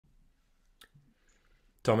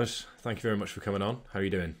Thomas, thank you very much for coming on. How are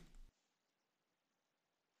you doing?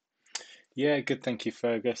 Yeah, good. Thank you,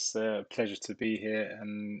 Fergus. Pleasure to be here,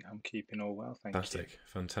 and I'm keeping all well. Thank you. Fantastic,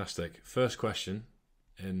 fantastic. First question,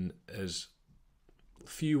 in as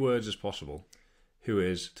few words as possible. Who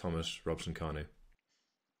is Thomas Robson-Kanu?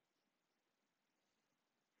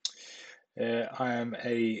 I am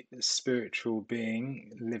a spiritual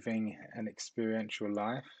being living an experiential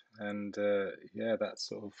life, and yeah, that's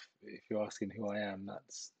sort of if you're asking who I am,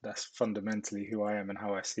 that's fundamentally who I am and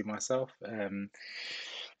how I see myself.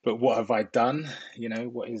 But what have I done?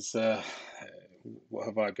 What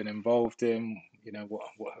have I been involved in?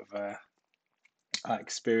 What have I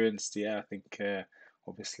experienced? Yeah, I think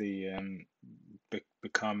obviously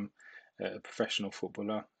become a professional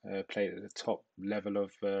footballer, played at the top level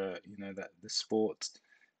of that the sport,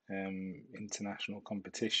 international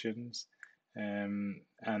competitions,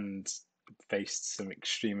 and faced some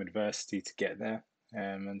extreme adversity to get there,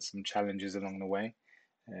 and some challenges along the way,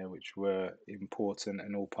 which were important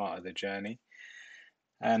and all part of the journey.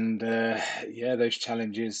 And yeah, those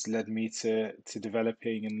challenges led me to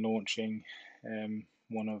developing and launching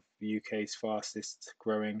one of the UK's fastest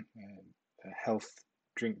growing health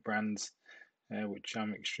drink brands, which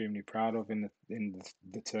I'm extremely proud of in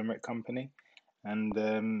the Turmeric Company.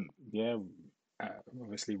 And yeah,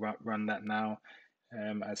 obviously run that now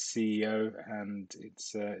as CEO, and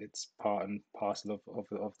it's part and parcel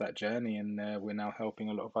of that journey. And we're now helping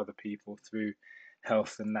a lot of other people through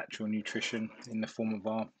health and natural nutrition in the form of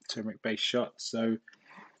our turmeric-based shots. So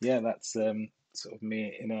yeah, that's sort of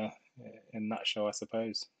me in a nutshell, I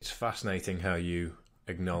suppose. It's fascinating how you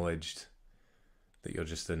acknowledged that you're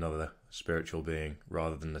just another spiritual being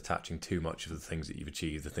rather than attaching too much of the things that you've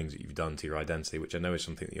achieved, the things that you've done to your identity, which I know is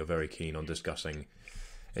something that you're very keen on discussing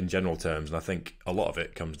in general terms. And I think a lot of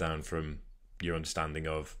it comes down from your understanding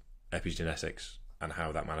of epigenetics and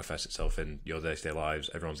how that manifests itself in your day-to-day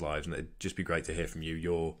lives, everyone's lives. And it'd just be great to hear from you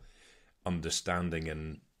your understanding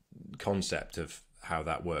and concept of how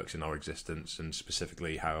that works in our existence and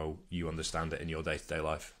specifically how you understand it in your day-to-day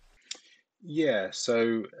life. Yeah,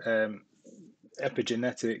 so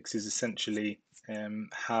epigenetics is essentially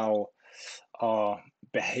how our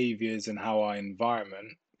behaviors and how our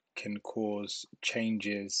environment can cause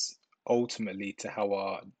changes ultimately to how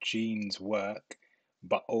our genes work,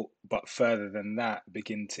 but further than that,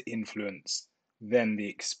 begin to influence then the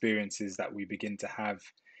experiences that we begin to have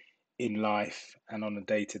in life and on a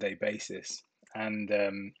day-to-day basis. And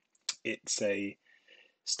it's a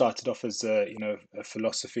started off as a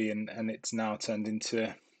philosophy, and it's now turned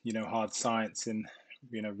into hard science, and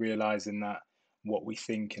realizing that what we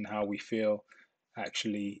think and how we feel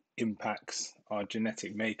actually impacts our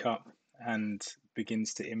genetic makeup and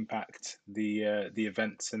begins to impact the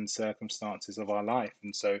events and circumstances of our life.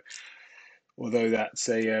 And so although that's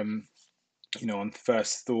a on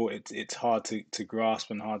first thought, it's hard to grasp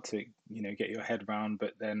and hard to get your head around,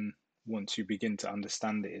 but then once you begin to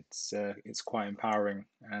understand it, it's quite empowering,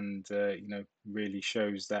 and really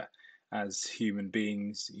shows that as human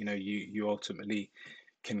beings, you ultimately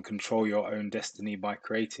can control your own destiny by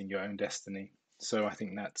creating your own destiny. So I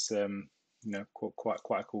think that's quite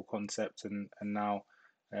a cool concept, and now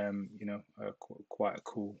quite a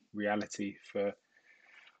cool reality for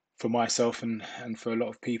myself, and for a lot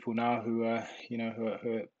of people now who are who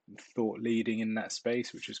are thought leading in that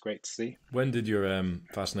space, which is great to see. When did your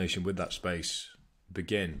fascination with that space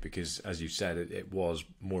begin? Because, as you said, it was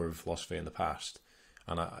more of philosophy in the past,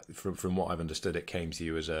 and from what I've understood, it came to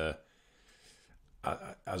you as a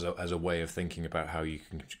way of thinking about how you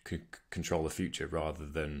can control the future rather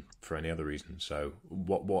than for any other reason. So,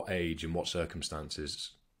 what age and what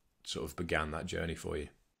circumstances sort of began that journey for you?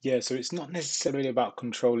 Yeah, so it's not necessarily about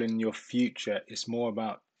controlling your future, it's more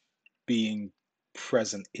about being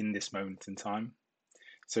present in this moment in time.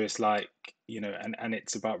 So it's like, and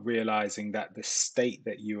it's about realizing that the state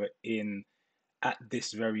that you are in at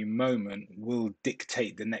this very moment will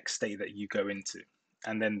dictate the next state that you go into,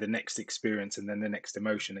 and then the next experience, and then the next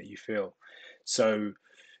emotion that you feel. So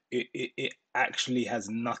it actually has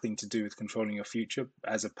nothing to do with controlling your future,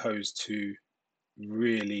 as opposed to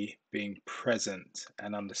really being present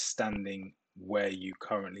and understanding where you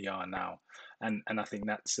currently are now. And I think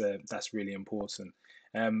that's really important.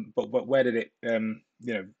 But where did it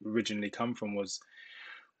originally come from was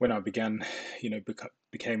when I began,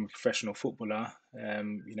 became a professional footballer,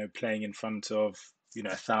 playing in front of,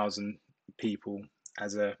 1,000 people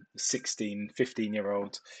as a 16, 15-year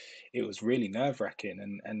old. It was really nerve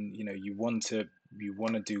wracking, and you want to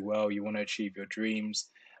do well, you want to achieve your dreams.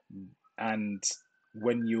 And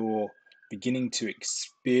when you're beginning to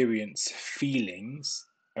experience feelings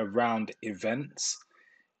around events,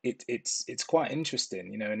 it's quite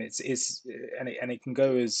interesting, and it can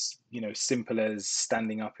go as, simple as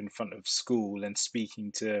standing up in front of school and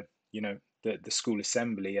speaking to, the school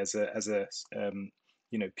assembly as a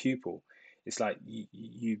pupil. It's like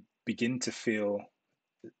you begin to feel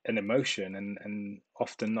an emotion, and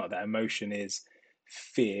often not, that emotion is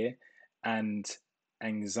fear and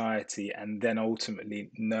anxiety, and then ultimately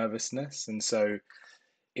nervousness. And so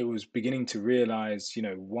it was beginning to realize,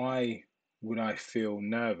 why would I feel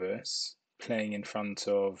nervous playing in front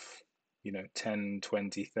of, 10,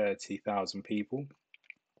 20, 30,000 people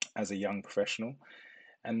as a young professional?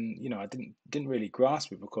 And I didn't really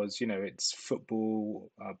grasp it, because it's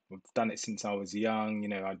football. I've done it since I was young.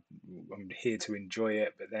 I'm here to enjoy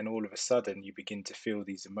it. But then all of a sudden you begin to feel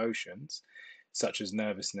these emotions, such as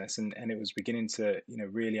nervousness, and it was beginning to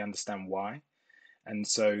really understand why. And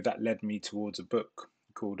so that led me towards a book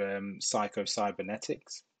called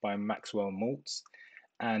Psycho-Cybernetics by Maxwell Maltz.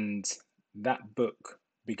 And that book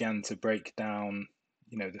began to break down,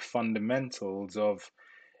 the fundamentals of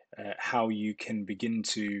how you can begin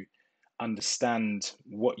to understand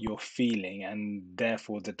what you're feeling, and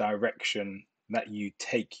therefore the direction that you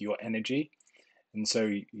take your energy. And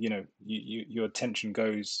so, your attention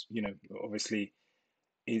goes, obviously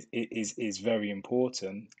is very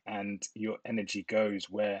important, and your energy goes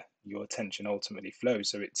where your attention ultimately flows.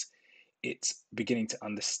 So it's beginning to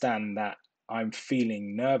understand that I'm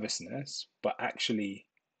feeling nervousness, but actually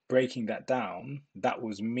breaking that down, that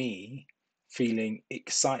was me feeling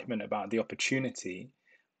excitement about the opportunity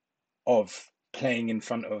of playing in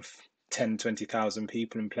front of 10, 20,000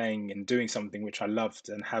 people, and playing and doing something which I loved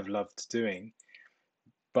and have loved doing,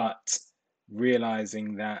 but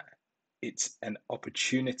realizing that it's an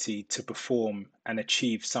opportunity to perform and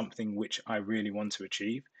achieve something which I really want to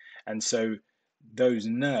achieve. And so those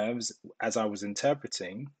nerves, as I was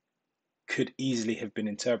interpreting, could easily have been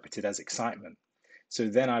interpreted as excitement. So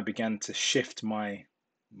then I began to shift my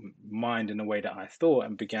mind in the way that I thought,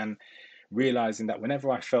 and began realizing that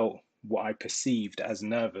whenever I felt what I perceived as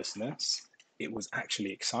nervousness, it was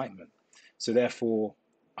actually excitement. So therefore,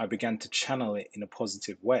 I began to channel it in a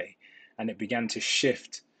positive way, and it began to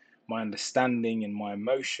shift my understanding and my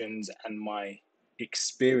emotions and my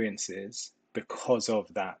experiences because of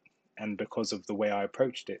that, and because of the way I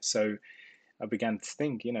approached it. So I began to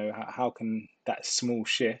think, how can that small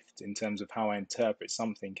shift in terms of how I interpret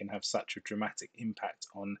something can have such a dramatic impact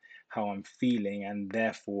on how I'm feeling, and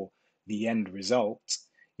therefore the end result,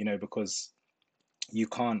 because you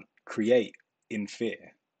can't create in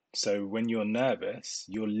fear. So when you're nervous,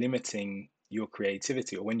 you're limiting your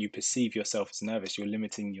creativity, or when you perceive yourself as nervous, you're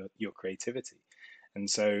limiting your creativity. And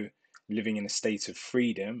so living in a state of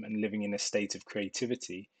freedom and living in a state of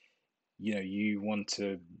creativity, you want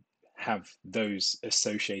to have those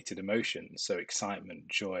associated emotions. So excitement,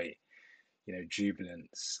 joy,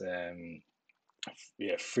 jubilance,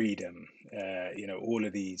 yeah, freedom, all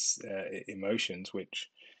of these emotions, which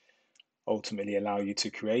ultimately allow you to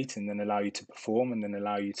create, and then allow you to perform, and then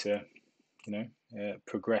allow you to,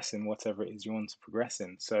 progress in whatever it is you want to progress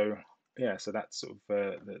in. So yeah, so that's sort of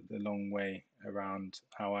the long way around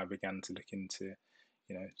how I began to look into,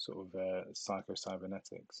 sort of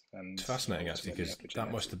psycho-cybernetics It's and fascinating, actually, ultimately because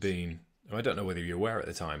that must have epigenetics. been. I don't know whether you were aware at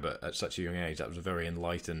the time, but at such a young age, that was a very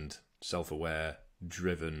enlightened, self-aware,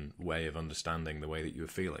 driven way of understanding the way that you were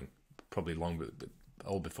feeling. Probably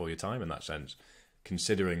old before your time in that sense,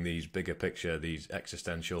 considering these bigger picture, these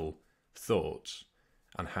existential thoughts,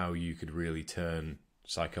 and how you could really turn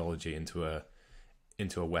psychology into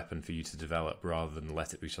a weapon for you to develop, rather than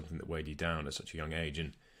let it be something that weighed you down at such a young age.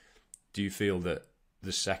 And do you feel that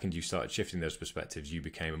the second you started shifting those perspectives, you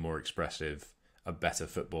became a more expressive, a better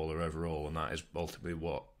footballer overall, and that is ultimately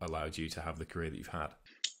what allowed you to have the career that you've had?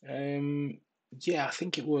 Um, yeah, I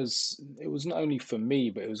think it was not only for me,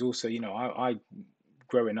 but it was also, I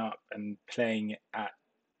growing up and playing at,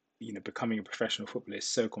 becoming a professional footballer is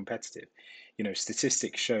so competitive.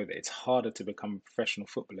 Statistics show that it's harder to become a professional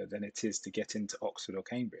footballer than it is to get into Oxford or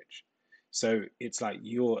Cambridge. So it's like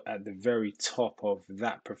you're at the very top of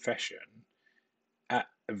that profession at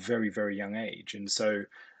a very, very young age. And so,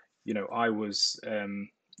 I was,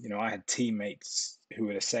 I had teammates who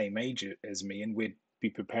were the same age as me, and we'd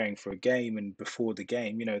be preparing for a game, and before the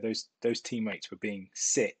game, those teammates were being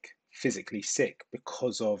sick, physically sick,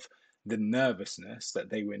 because of the nervousness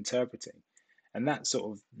that they were interpreting. And that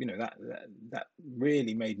sort of, that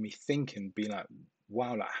really made me think and be like,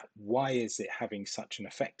 wow, like, why is it having such an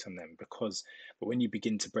effect on them? But when you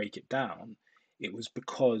begin to break it down, it was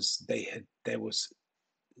because there was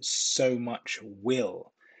so much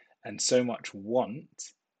will and so much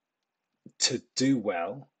want to do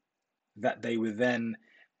well, that they were then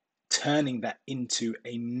turning that into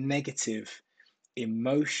a negative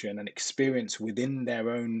emotion and experience within their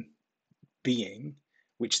own being,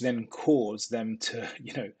 which then cause them to,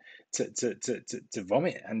 to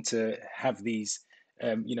vomit and to have these,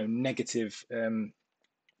 negative,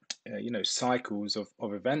 cycles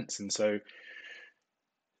of events. And so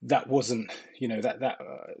that wasn't,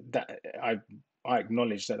 that I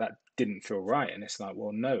acknowledge that that didn't feel right. And it's like,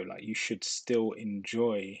 well, no, like you should still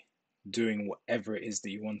enjoy doing whatever it is that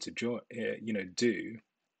you want to do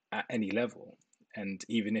at any level. And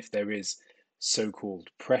even if there is so-called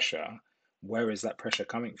pressure, where is that pressure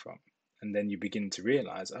coming from? And then you begin to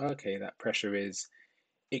realize, oh, okay, that pressure is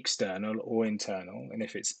external or internal. And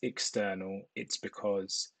if it's external, it's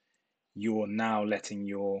because you're now letting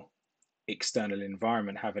your external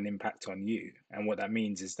environment have an impact on you. And what that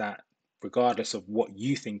means is that regardless of what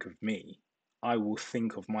you think of me, I will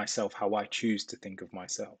think of myself how I choose to think of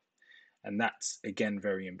myself. And that's again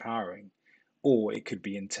very empowering. Or it could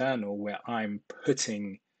be internal, where I'm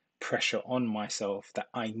putting pressure on myself that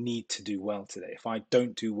I need to do well today. If I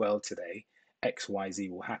don't do well today,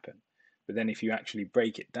 XYZ will happen. But then if you actually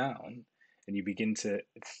break it down and you begin to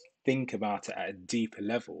think about it at a deeper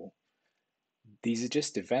level, these are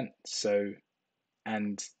just events. So,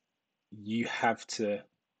 and you have to,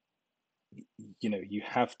 you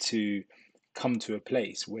have to come to a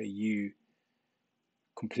place where you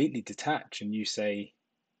completely detach and you say,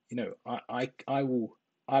 I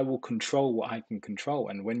will control what I can control.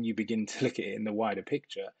 And when you begin to look at it in the wider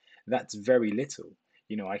picture, that's very little.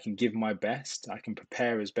 I can give my best, I can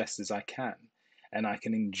prepare as best as I can, and I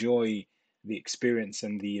can enjoy the experience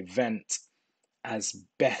and the event as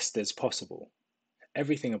best as possible.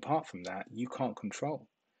 Everything apart from that, you can't control.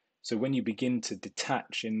 So when you begin to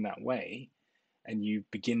detach in that way and you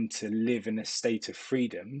begin to live in a state of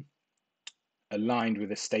freedom aligned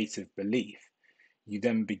with a state of belief, you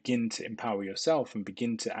then begin to empower yourself and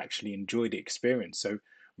begin to actually enjoy the experience. So,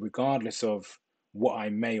 regardless of what I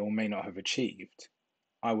may or may not have achieved,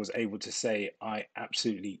 I was able to say I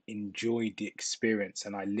absolutely enjoyed the experience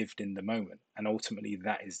and I lived in the moment. And ultimately,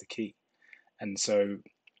 that is the key. And so,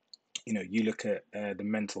 you look at the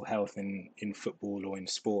mental health in football or in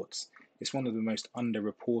sports, it's one of the most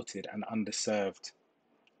underreported and underserved,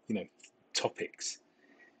 you know, topics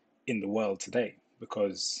in the world today,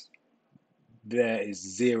 because there is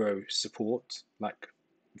zero support, like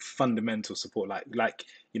fundamental support,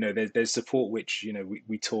 there's support which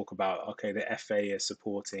we talk about, okay, the FA are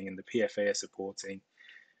supporting and the PFA are supporting,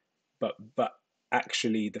 but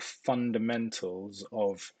actually the fundamentals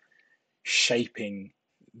of shaping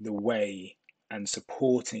the way and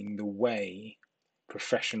supporting the way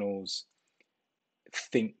professionals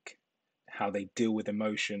think, how they deal with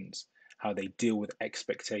emotions, how they deal with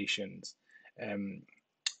expectations, um,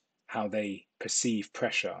 how they perceive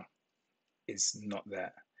pressure is not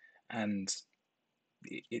there. And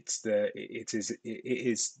it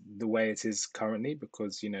is the way it is currently,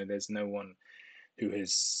 because there's no one who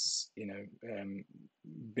has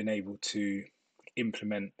been able to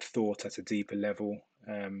implement thought at a deeper level.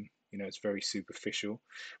 It's very superficial,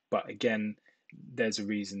 but again, there's a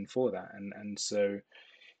reason for that. And so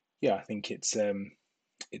yeah, I think it's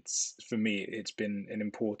for me, it's been an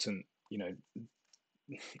important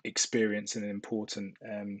experience and an important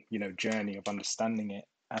journey of understanding it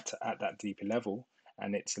at that deeper level.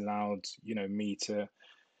 And it's allowed me to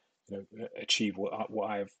achieve what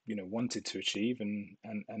I've wanted to achieve,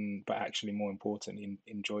 and but actually more importantly,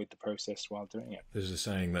 enjoyed the process while doing it. There's a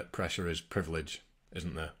saying that pressure is privilege,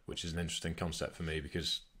 isn't there? Which is an interesting concept for me,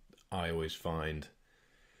 because I always find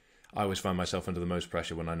myself under the most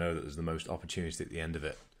pressure when I know that there's the most opportunity at the end of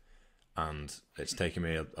it. And it's taken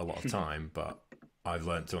me a lot of time, but I've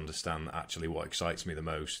learned to understand that actually what excites me the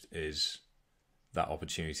most is that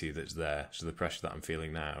opportunity that's there. So the pressure that I'm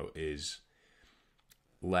feeling now is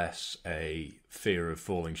less a fear of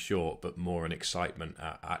falling short, but more an excitement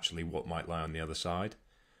at actually what might lie on the other side.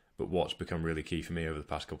 But what's become really key for me over the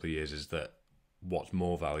past couple of years is that what's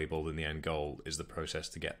more valuable than the end goal is the process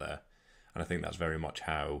to get there. And I think that's very much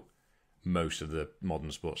how most of the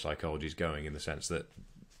modern sports psychology is going, in the sense that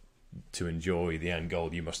to enjoy the end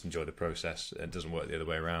goal, you must enjoy the process. It doesn't work the other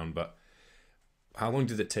way around. But how long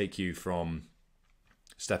did it take you from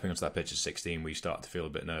stepping onto that pitch at 16, where you start to feel a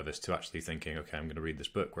bit nervous, to actually thinking, okay, I'm going to read this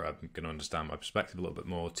book where I'm going to understand my perspective a little bit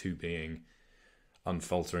more, to being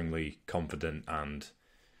unfalteringly confident and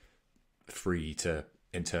free to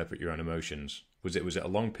interpret your own emotions? Was it a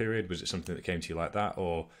long period? Was it something that came to you like that,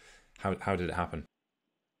 or how did it happen?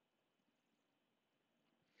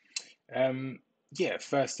 Um, yeah,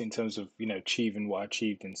 first, in terms of achieving what I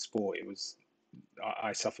achieved in sport, it was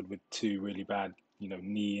I suffered with two really bad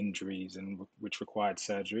knee injuries and which required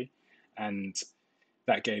surgery, and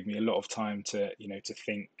that gave me a lot of time to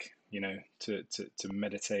think, to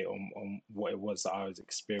meditate on what it was that I was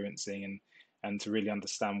experiencing, and to really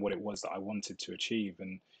understand what it was that I wanted to achieve.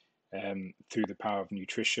 And through the power of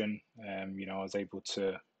nutrition, I was able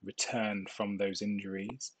to return from those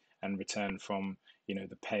injuries and return from,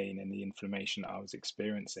 the pain and the inflammation that I was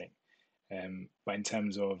experiencing. But in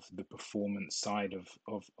terms of the performance side of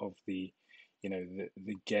the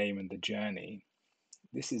game and the journey,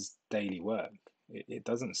 this is daily work. It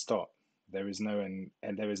doesn't stop. There is no end,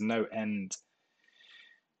 and there is no end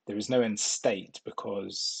state,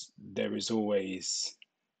 because there is always,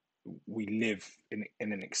 we live in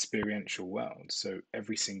an experiential world. So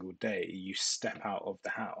every single day you step out of the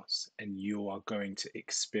house and you are going to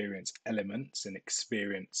experience elements and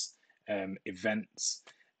experience events,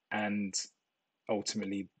 and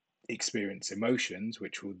ultimately experience emotions,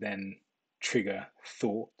 which will then trigger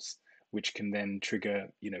thoughts, which can then trigger,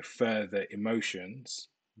 further emotions,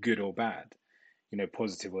 good or bad,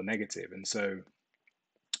 positive or negative. And so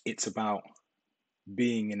it's about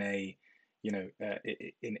being in a,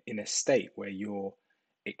 in a state where you're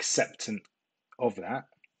acceptant of that,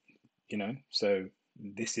 so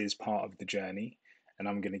this is part of the journey, and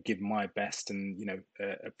I'm going to give my best, and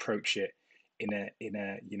approach it in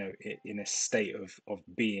a state of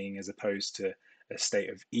being, as opposed to a state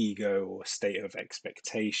of ego or state of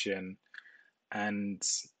expectation. And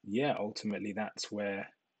yeah, ultimately that's where,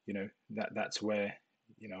 that's where,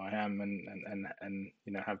 I am, and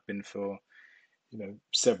have been for,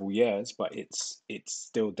 several years. But it's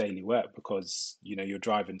still daily work, because you're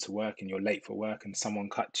driving to work and you're late for work, and someone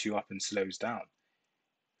cuts you up and slows down.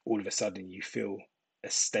 All of a sudden you feel a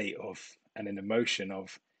state of, and an emotion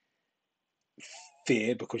of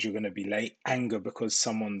fear because you're going to be late, anger because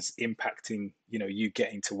someone's impacting, you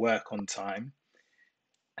getting to work on time.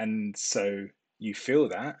 And so you feel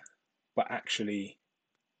that, but actually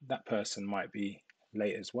that person might be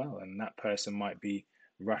late as well, and that person might be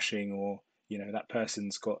rushing, or that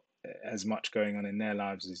person's got as much going on in their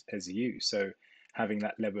lives as you. So having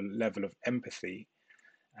that level of empathy,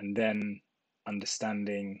 and then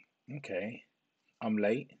understanding, okay, I'm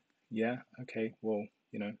late, yeah, okay, well,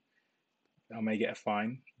 I may get a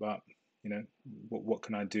fine, but what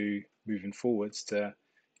can I do moving forwards to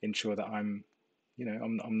ensure that I'm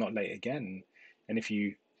not late again. And if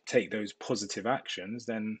you take those positive actions,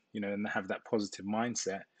 then and have that positive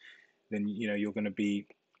mindset, then you're going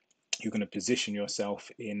to position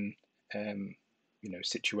yourself in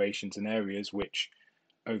situations and areas which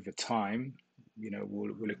over time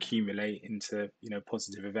will accumulate into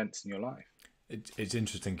positive events in your life. It's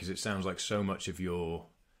interesting because it sounds like so much of your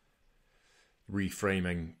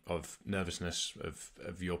reframing of nervousness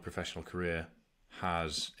of your professional career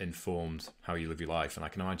has informed how you live your life. And I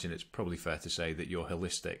can imagine it's probably fair to say that your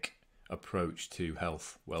holistic approach to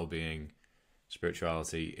health, well-being,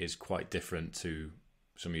 spirituality is quite different to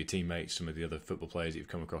some of your teammates, some of the other football players that you've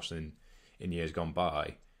come across in years gone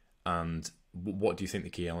by. And what do you think the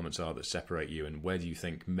key elements are that separate you, and where do you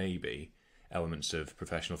think maybe elements of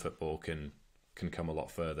professional football can come a lot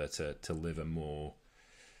further to live a more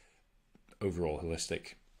overall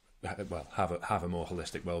holistic, well, have a more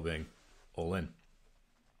holistic well-being all in?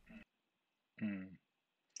 Mm.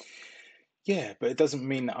 Yeah, but it doesn't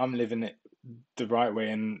mean that I'm living it the right way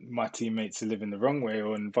and my teammates are living the wrong way,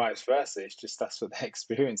 or and vice versa. It's just that's what they're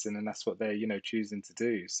experiencing, and that's what they're choosing to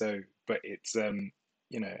do. So, but it's I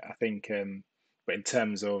think but in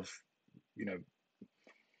terms of you know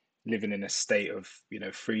living in a state of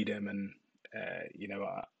freedom, and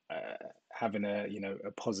having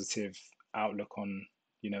a positive outlook on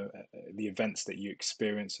the events that you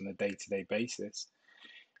experience on a day-to-day basis,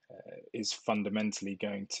 is fundamentally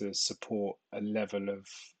going to support a level of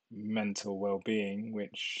mental well-being,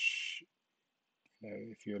 which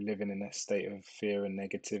if you're living in a state of fear and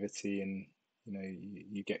negativity, and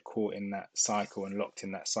you get caught in that cycle and locked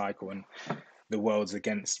in that cycle, and the world's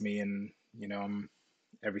against me, and I'm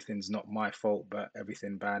everything's not my fault, but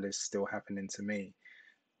everything bad is still happening to me.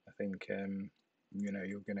 I think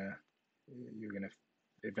you're gonna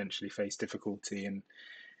eventually face difficulty, and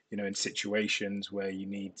in situations where you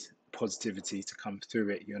need positivity to come through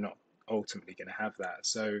it, you're not ultimately going to have that.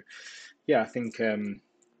 So yeah, I think in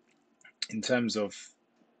terms of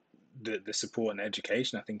the support and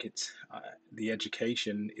education, I think it's the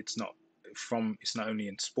education. It's not only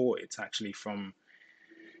in sport. It's actually from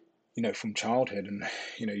from childhood. And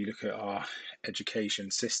you look at our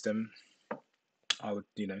education system, I would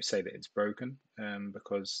say that it's broken,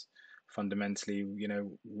 because fundamentally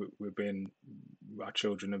we're being, our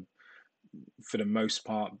children are for the most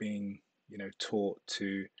part being taught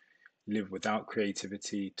to live without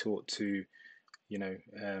creativity, taught to, you know,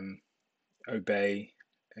 obey,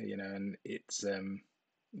 and it's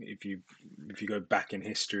if you go back in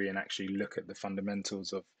history and actually look at the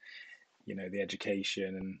fundamentals of, the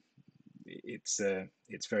education, and it's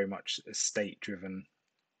very much a state-driven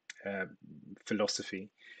uh, philosophy,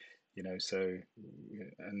 so,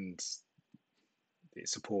 and it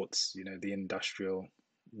supports, the industrial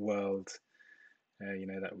world,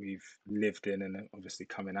 that we've lived in, and obviously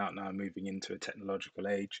coming out now, moving into a technological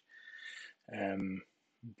age. Um,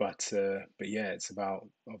 but yeah, it's about,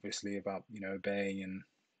 obviously about, obeying,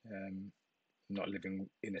 and not living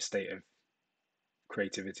in a state of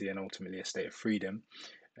creativity, and ultimately a state of freedom.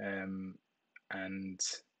 Um, and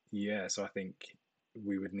yeah, so I think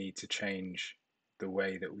we would need to change the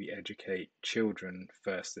way that we educate children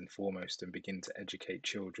first and foremost, and begin to educate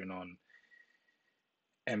children on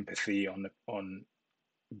empathy, on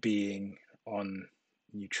being, on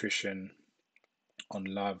nutrition, on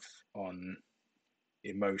love, on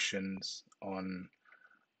emotions, on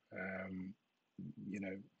um,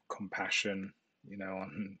 compassion,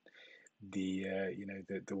 on the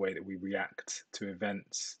way that we react to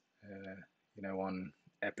events, on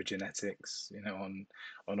epigenetics,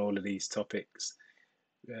 on all of these topics,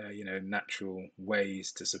 natural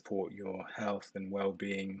ways to support your health and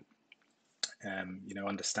well-being,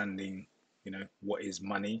 understanding, what is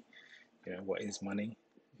money, what is money.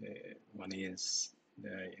 Money is,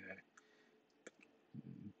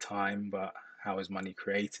 time, but how is money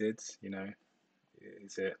created?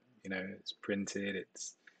 Is it, it's printed,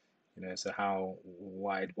 it's, so how,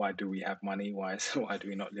 why do we have money? Why do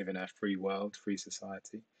we not live in a free world, free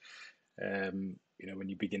society? When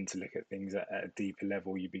you begin to look at things at a deeper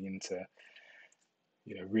level, you begin to,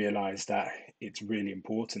 realize that it's really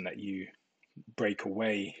important that you break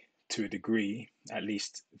away to a degree, at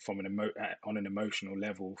least from on an emotional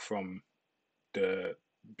level, from the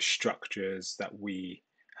structures that we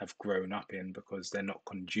have grown up in, because they're not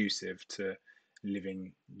conducive to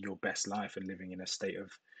living your best life and living in a state of,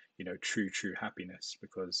 true happiness,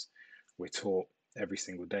 because we're taught every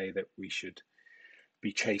single day that we should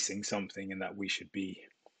be chasing something, and that we should be,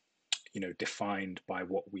 defined by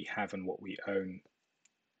what we have and what we own.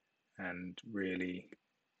 And really,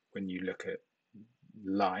 when you look at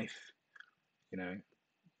life,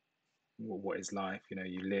 what is life?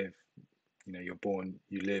 You live, you're born,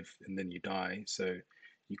 you live, and then you die. So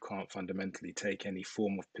you can't fundamentally take any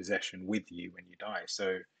form of possession with you when you die.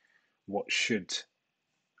 So what should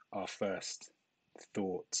our first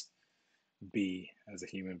thought be as a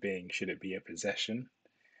human being? Should it be a possession,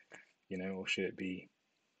 or should it be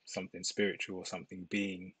something spiritual, or something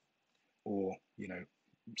being, or,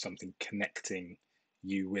 something connecting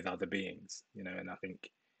you with other beings, and I think,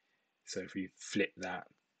 so if we flip that,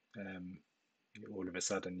 all of a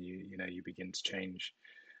sudden you begin to change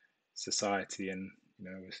society. And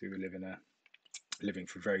obviously we're living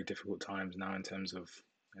through very difficult times now, in terms of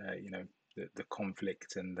the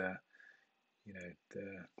conflict, and the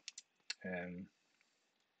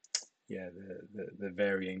the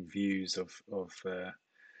varying views of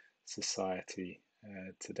society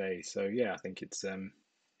today. So yeah, I think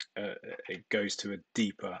it goes to a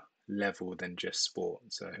deeper level than just sport.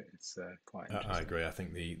 So it's quite interesting. I agree. I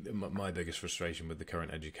think my biggest frustration with the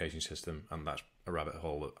current education system, and that's a rabbit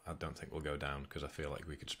hole that I don't think will go down, because I feel like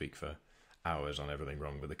we could speak for hours on everything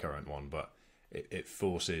wrong with the current one, but it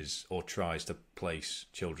forces, or tries to place,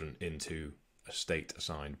 children into a state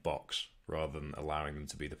assigned box rather than allowing them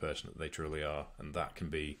to be the person that they truly are, and that can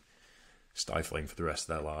be stifling for the rest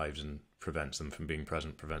of their lives, and prevents them from being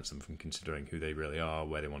present, prevents them from considering who they really are,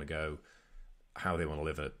 where they want to go, how they want to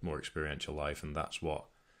live a more experiential life. And that's what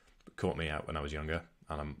caught me out when I was younger,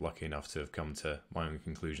 and I'm lucky enough to have come to my own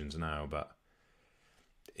conclusions now. But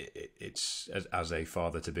it's as a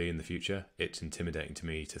father to be in the future, it's intimidating to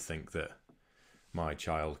me to think that my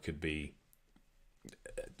child could be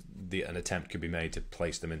an attempt could be made to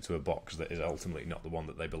place them into a box that is ultimately not the one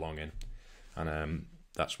that they belong in. And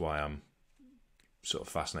that's why I'm sort of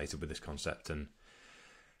fascinated with this concept and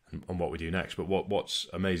what we do next. But what's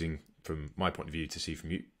amazing from my point of view to see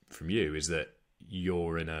from you is that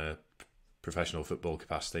you're in a professional football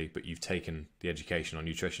capacity, but you've taken the education on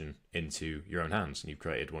nutrition into your own hands, and you've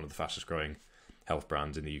created one of the fastest growing health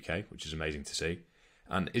brands in the UK, which is amazing to see.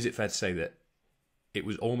 And is it fair to say that it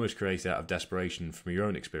was almost created out of desperation from your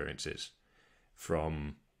own experiences,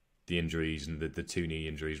 from the injuries and the 2 knee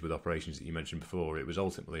injuries with operations that you mentioned before? It was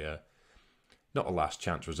ultimately not a last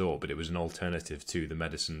chance resort, but it was an alternative to the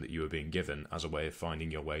medicine that you were being given, as a way of finding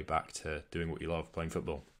your way back to doing what you love, playing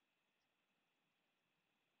football.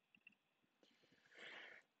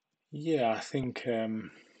 Yeah, I think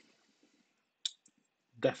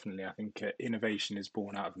definitely. I think innovation is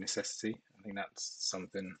born out of necessity. I think that's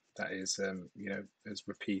something that is, has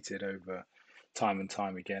repeated over time and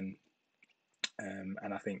time again. And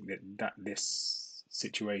I think that this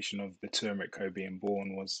situation of the Turmeric Co being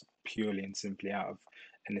born was purely and simply out of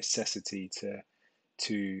a necessity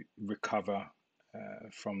to recover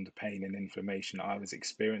from the pain and inflammation I was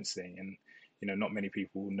experiencing. And not many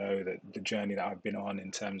people know that the journey that I've been on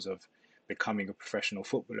in terms of becoming a professional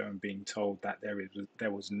footballer and being told that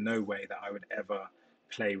there was no way that I would ever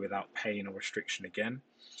play without pain or restriction again,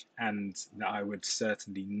 and that I would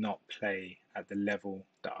certainly not play at the level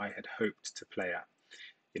that I had hoped to play at.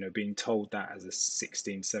 Being told that as a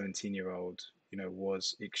 16, 17-year old,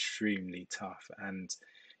 was extremely tough. And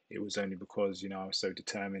it was only because, I was so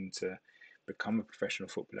determined to become a professional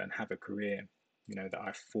footballer and have a career, that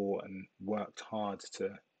I fought and worked hard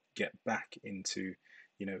to get back into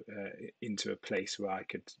a place where I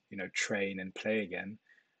could, train and play again.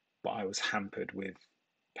 But I was hampered with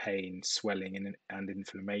pain, swelling, and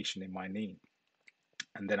inflammation in my knee.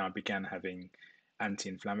 And then I began having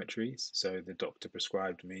anti-inflammatories. So the doctor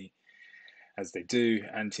prescribed me, as they do,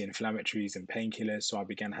 anti-inflammatories and painkillers. So I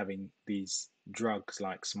began having these drugs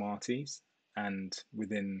like Smarties, and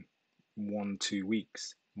within 1, 2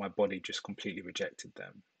 weeks, my body just completely rejected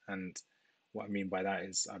them. And what I mean by that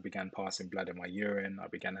is I began passing blood in my urine. I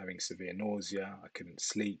began having severe nausea. I couldn't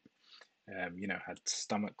sleep. Had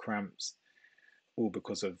stomach cramps, all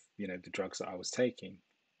because of the drugs that I was taking.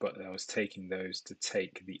 But I was taking those to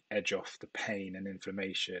take the edge off the pain and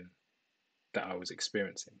inflammation that I was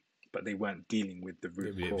experiencing, but they weren't dealing with the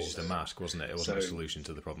root It was just a cause. mask, wasn't it? It wasn't a So, solution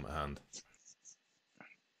to the problem at hand.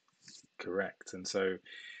 correct. And so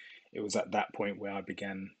it was at that point where I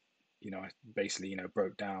began, I basically,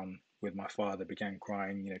 broke down with my father, began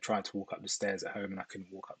crying, tried to walk up the stairs at home and I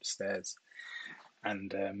couldn't walk up the stairs.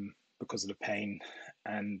 And because of the pain,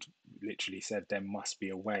 and literally said there must be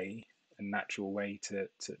a way, a natural way to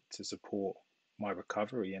support my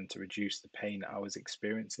recovery and to reduce the pain that I was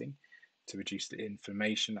experiencing, to reduce the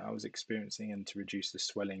inflammation that I was experiencing, and to reduce the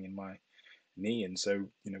swelling in my knee. And so,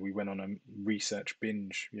 we went on a research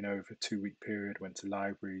binge, over a 2 week period, went to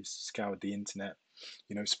libraries, scoured the internet,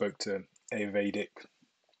 spoke to Ayurvedic,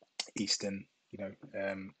 Eastern,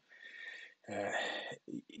 uh,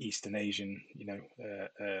 Eastern Asian,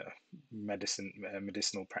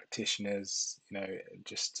 medicinal practitioners,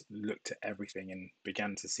 just looked at everything and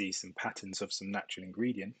began to see some patterns of some natural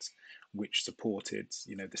ingredients which supported,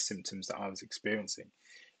 the symptoms that I was experiencing.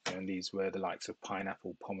 And these were the likes of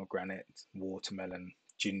pineapple, pomegranate, watermelon,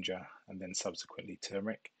 ginger, and then subsequently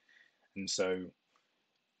turmeric. And so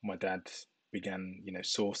my dad began,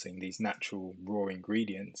 sourcing these natural raw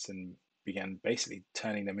ingredients and began basically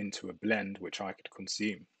turning them into a blend which I could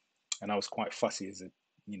consume. And I was quite fussy as a,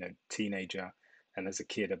 teenager and as a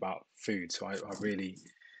kid about food, so I really,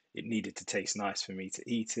 it needed to taste nice for me to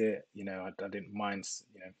eat it. I didn't mind,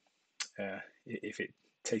 if it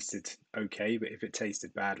tasted okay, but if it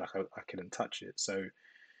tasted bad, like I couldn't touch it. So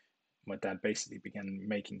my dad basically began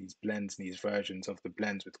making these blends and these versions of the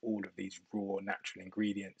blends with all of these raw natural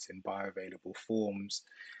ingredients in bioavailable forms.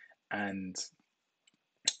 And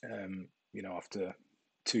after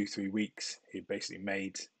 2, 3 weeks, he basically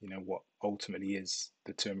made what ultimately is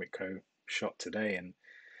the Turmeric Co shot today. And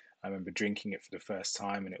I remember drinking it for the first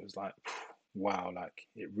time, and it was like, wow, like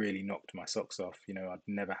it really knocked my socks off. I'd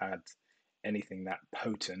never had anything that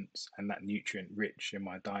potent and that nutrient rich in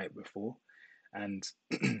my diet before. And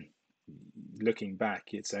looking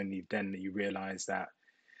back, it's only then that you realize that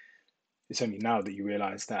it's only now that you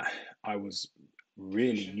realize that I was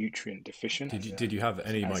really nutrient deficient Did you have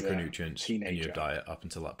any as a micronutrients in your teenager. diet up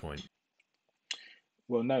until that point?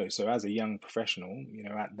 Well, no. So as a young professional,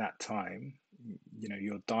 at that time,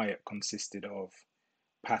 your diet consisted of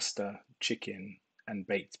pasta, chicken, and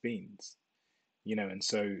baked beans. And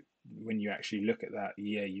so when you actually look at that,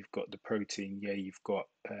 yeah, you've got the protein, yeah, you've got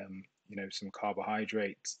some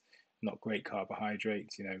carbohydrates, not great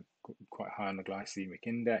carbohydrates, quite high on the glycemic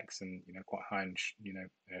index, and quite high in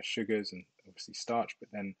sugars and obviously starch. But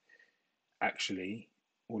then actually,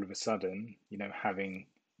 all of a sudden, having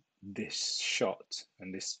this shot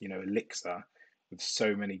and this elixir with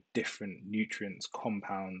so many different nutrients,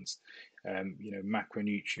 compounds,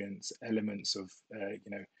 macronutrients, elements of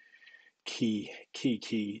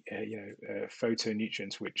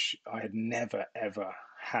phytonutrients which I had never ever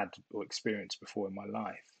had or experienced before in my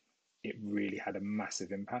life. It really had a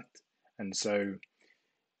massive impact. And so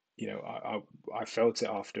I felt it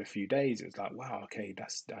after a few days. It was like, wow, okay,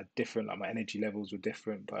 that's different. Like my energy levels were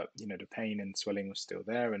different, but the pain and swelling was still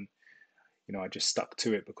there. And I just stuck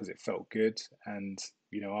to it because it felt good. And,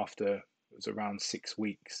 after it was around 6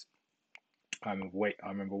 weeks, I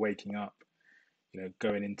remember waking up,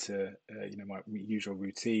 going into, my usual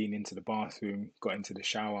routine, into the bathroom, got into the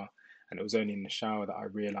shower. And it was only in the shower that I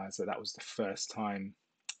realized that that was the first time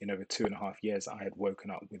in over 2.5 years I had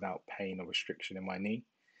woken up without pain or restriction in my knee.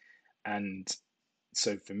 And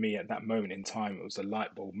so for me at that moment in time, it was a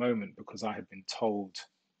light bulb moment, because I had been told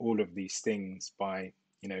all of these things by,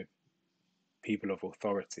 you know, people of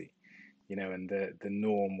authority, and the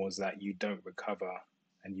norm was that you don't recover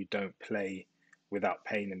and you don't play without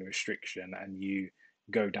pain and restriction, and you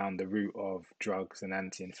go down the route of drugs and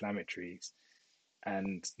anti-inflammatories,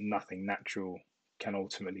 and nothing natural can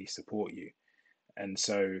ultimately support you. And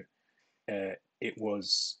so it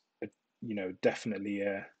was, definitely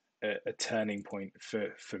a turning point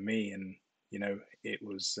for me. And, it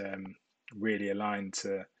was really aligned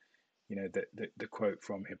to, the quote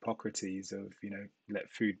from Hippocrates of,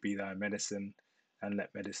 let food be thy medicine and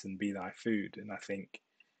let medicine be thy food. And I think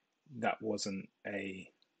that wasn't a,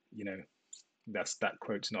 you know, that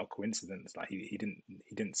quote's not a coincidence. Like he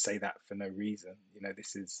didn't say that for no reason.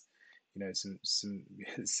 This is, some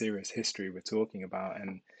serious history we're talking about.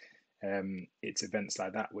 And it's events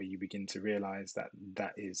like that where you begin to realize that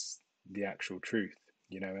that is the actual truth.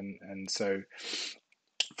 And so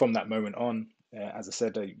from that moment on, as I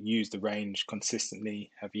said, I used the range consistently,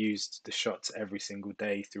 have used the shots every single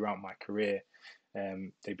day throughout my career.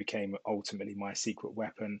 They became ultimately my secret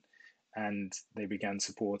weapon, and they began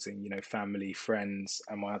supporting, family, friends,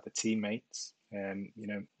 and my other teammates,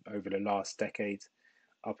 over the last decade,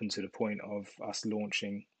 up until the point of us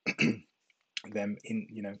launching them in,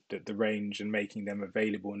 the range, and making them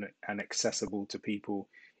available and accessible to people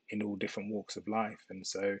in all different walks of life. And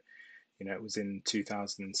so, it was in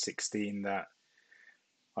 2016 that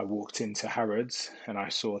I walked into Harrods and I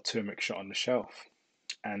saw a turmeric shot on the shelf.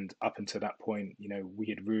 And up until that point, we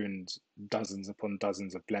had ruined dozens upon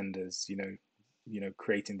dozens of blenders,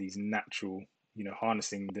 creating these natural,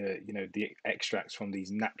 harnessing the extracts from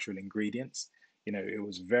these natural ingredients. It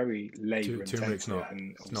was very labor Turmeric's intensive, not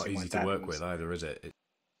and it's not obviously my easy to dad work with was either, is it?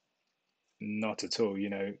 not at all.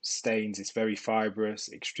 Stains, it's very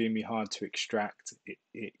fibrous, extremely hard to extract.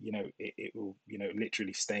 It will,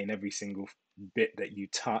 literally stain every single bit that you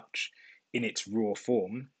touch in its raw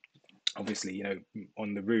form, obviously,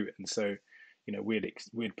 on the root. And so, we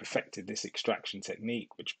had perfected this extraction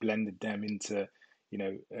technique, which blended them into,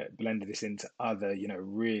 blended this into other,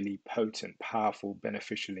 really potent, powerful,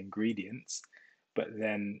 beneficial ingredients. But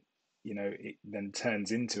then, it then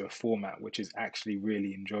turns into a format which is actually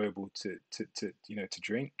really enjoyable to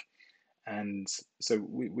drink. And so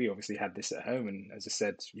we obviously had this at home. And as I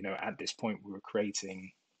said, at this point we were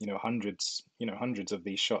creating, hundreds of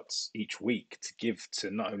these shots each week to give to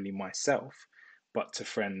not only myself, but to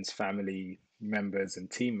friends, family members, and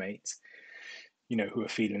teammates, who are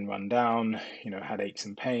feeling run down, had aches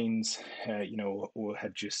and pains, or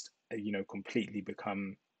had just, completely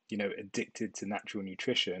become, addicted to natural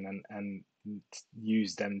nutrition, and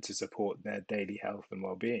use them to support their daily health and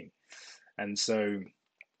well-being. And so,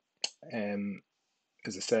 um,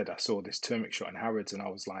 as I said, I saw this turmeric shot in Harrods, and I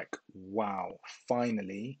was like, wow,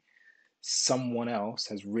 finally, someone else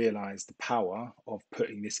has realized the power of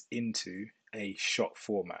putting this into a shot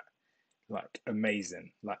format. Like,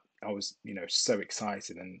 amazing. Like, I was, so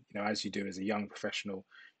excited. And, as you do as a young professional,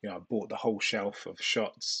 I bought the whole shelf of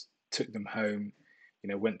shots, took them home,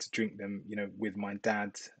 went to drink them, with my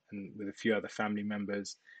dad and with a few other family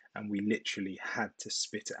members. And we literally had to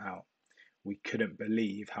spit it out. We couldn't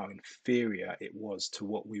believe how inferior it was to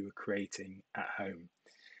what we were creating at home.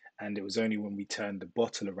 And it was only when we turned the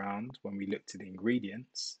bottle around, when we looked at the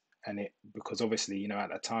ingredients, and it, because obviously, at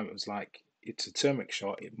that time it was like, it's a turmeric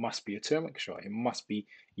shot, it must be a turmeric shot. It must be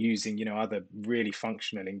using, other really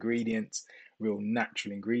functional ingredients, real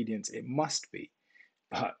natural ingredients. It must be.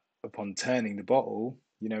 But upon turning the bottle,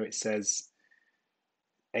 it says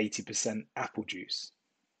 80% apple juice.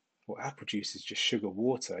 Well, apple juice is just sugar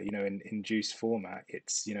water, in juice format.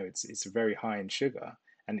 It's, it's very high in sugar,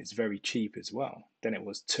 and it's very cheap as well. Then it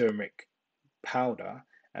was turmeric powder,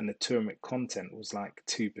 and the turmeric content was like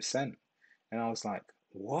 2%. And I was like,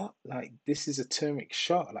 what? Like, this is a turmeric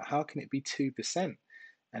shot. Like, how can it be 2%?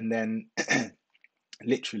 And then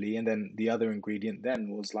literally, and then the other ingredient then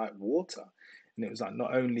was like water. And it was like,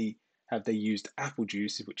 not only have they used apple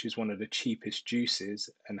juice, which is one of the cheapest juices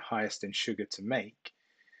and highest in sugar to make,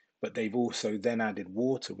 but they've also then added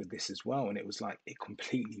water with this as well. And it was like, it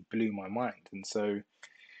completely blew my mind. And so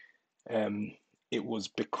um, it was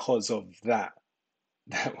because of that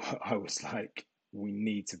that I was like, we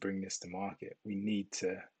need to bring this to market. We need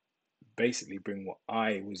to basically bring what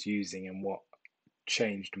I was using and what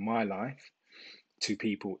changed my life to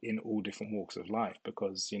people in all different walks of life,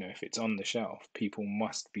 because if it's on the shelf, people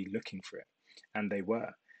must be looking for it, and they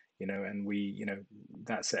were. And we,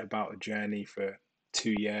 that set about a journey for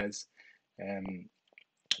 2 years. um,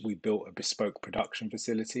 we built a bespoke production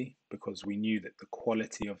facility because we knew that the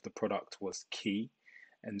quality of the product was key,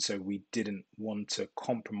 and so we didn't want to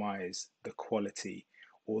compromise the quality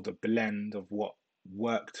or the blend of what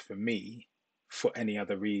worked for me for any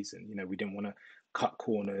other reason. We didn't want to cut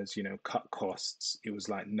corners, cut costs. It was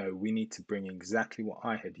like, no, we need to bring exactly what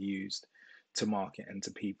I had used to market and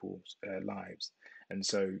to people's lives. And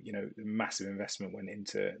so, massive investment went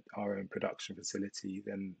into our own production facility,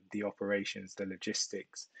 then the operations, the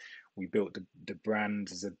logistics. We built the brand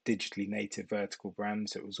as a digitally native vertical brand.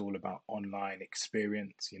 So it was all about online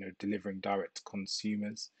experience, delivering direct to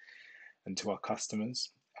consumers and to our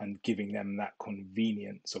customers, and giving them that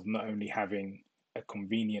convenience of not only having a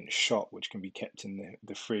convenient shot which can be kept in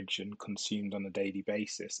the fridge and consumed on a daily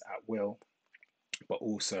basis at will, but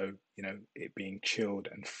also, it being chilled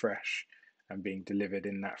and fresh and being delivered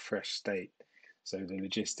in that fresh state. So the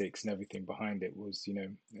logistics and everything behind it was, a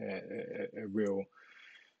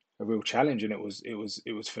real challenge, and it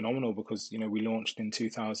was phenomenal because we launched in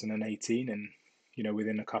 2018, and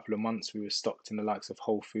within a couple of months we were stocked in the likes of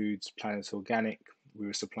Whole Foods, Planet Organic. We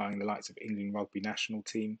were supplying the likes of England rugby national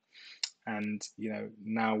team, and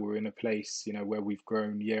now we're in a place where we've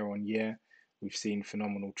grown year on year. We've seen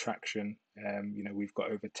phenomenal traction. We've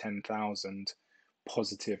got over 10,000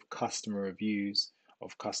 positive customer reviews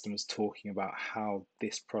of customers talking about how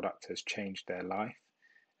this product has changed their life,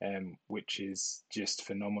 which is just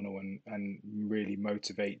phenomenal, and really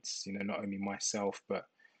motivates not only myself but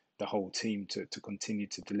the whole team to continue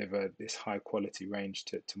to deliver this high quality range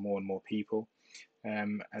to more and more people.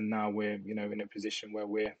 And now we're in a position where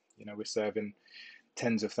we're serving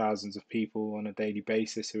tens of thousands of people on a daily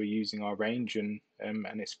basis who are using our range, and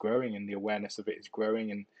it's growing, and the awareness of it is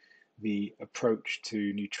growing, and the approach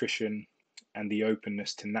to nutrition and the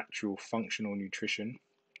openness to natural functional nutrition,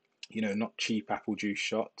 not cheap apple juice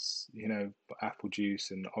shots, but apple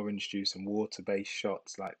juice and orange juice and water based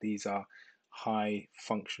shots. Like, these are high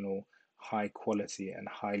functional, high quality, and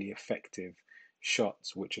highly effective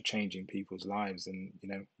shots which are changing people's lives. And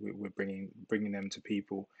we're bringing them to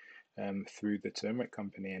people through the Turmeric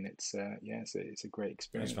Company, and it's a great That's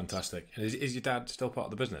experience. fantastic. And is your dad still part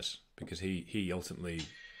of the business? Because he ultimately,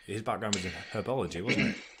 his background was in herbology, wasn't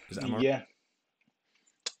it? Is that am I? Yeah,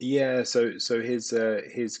 yeah. So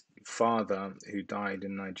his father, who died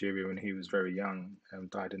in Nigeria when he was very young,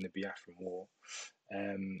 died in the Biafran War.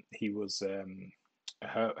 He was a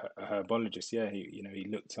herbologist. Yeah, he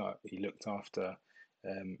looked after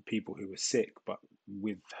people who were sick, but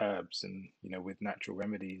with herbs and with natural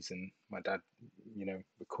remedies. And my dad,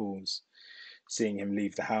 recalls seeing him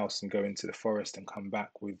leave the house and go into the forest and come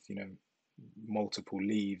back with multiple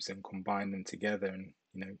leaves and combine them together, and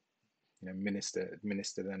administer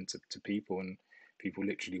them to people, and people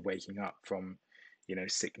literally waking up from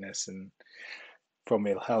sickness and from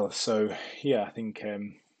ill health. So yeah, I think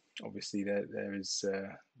obviously there is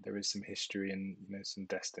some history and some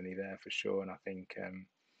destiny there for sure. And I think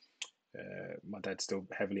my dad's still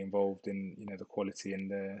heavily involved in the quality and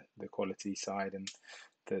the quality side, and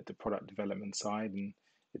the product development side, and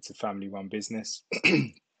it's a family run business.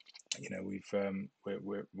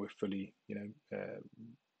 We're fully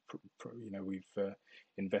we've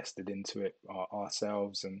invested into it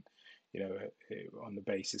ourselves, and on the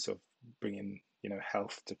basis of bringing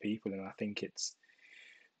health to people. And I think it's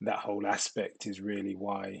that whole aspect is really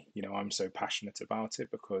why I'm so passionate about it,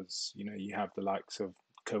 because you have the likes of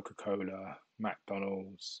Coca-Cola,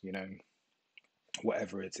 McDonald's,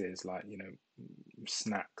 whatever it is, like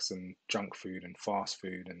snacks and junk food and fast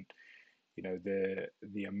food, and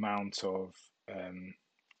the amount of um,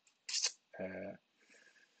 uh,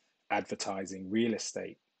 advertising real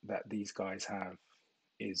estate that these guys have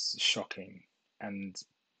is shocking, and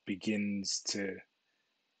begins to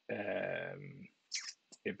um,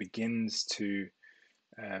 it begins to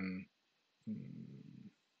um,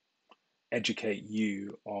 educate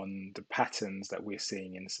you on the patterns that we're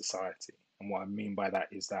seeing in society. And what I mean by that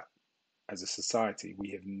is that as a society,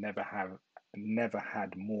 we have never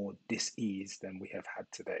had more dis-ease than we have had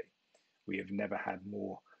today. We have never had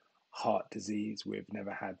more heart disease. We've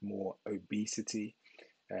never had more obesity.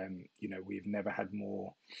 We've never had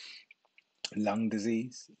more lung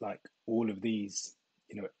disease. Like, all of these,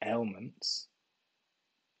 ailments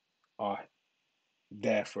are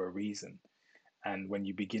there for a reason. And when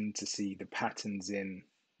you begin to see the patterns in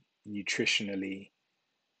nutritionally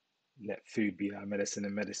let food be thy medicine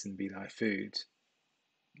and medicine be thy food,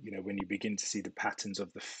 when you begin to see the patterns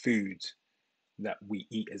of the food that we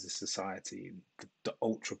eat as a society, the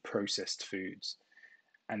ultra processed foods,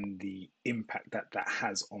 and the impact that that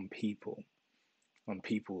has on people, on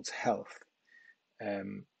people's health,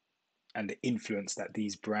 um, and the influence that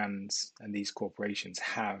these brands and these corporations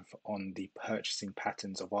have on the purchasing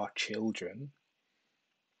patterns of our children,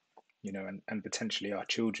 and potentially our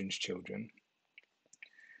children's children,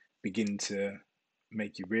 begin to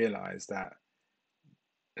make you realize that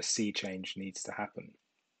a sea change needs to happen.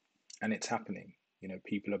 And it's happening.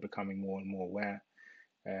 People are becoming more and more aware.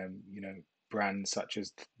 Brands such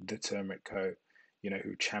as the Turmeric Co,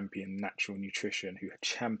 who champion natural nutrition, who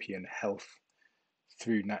champion health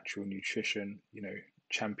through natural nutrition,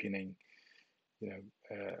 championing, you know,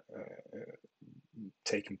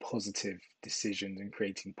 taking positive decisions and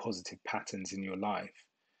creating positive patterns in your life.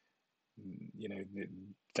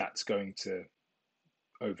 That's going to,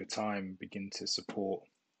 over time, begin to support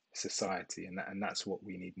society, and that's what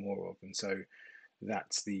we need more of. And so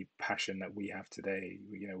that's the passion that we have today.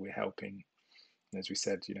 We're helping, as we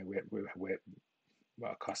said, we're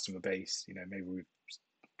our customer base. Maybe we've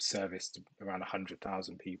serviced around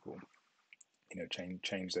 100,000 people.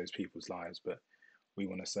 Change those people's lives, but we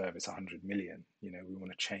want to service 100 million. We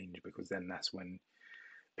want to change, because then that's when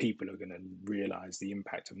people are going to realize the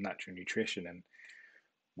impact of natural nutrition. And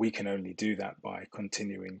we can only do that by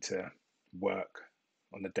continuing to work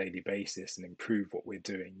on a daily basis and improve what we're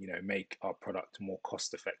doing, make our product more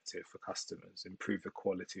cost effective for customers, improve the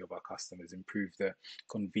quality of our customers, improve the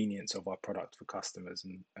convenience of our product for customers.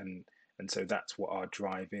 And so that's what our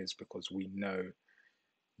drive is, because we know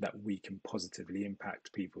that we can positively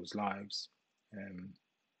impact people's lives.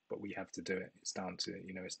 But we have to do it. It's down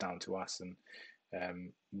to us,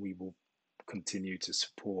 and we will continue to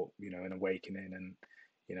support, an awakening and,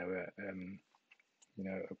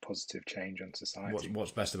 a positive change on society.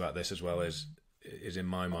 What's best about this as well is in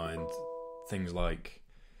my mind, things like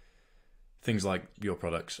your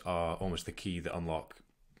products are almost the key that unlock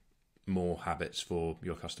more habits for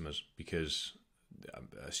your customers, because I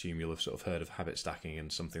assume you'll have sort of heard of habit stacking,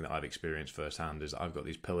 and something that I've experienced firsthand is that I've got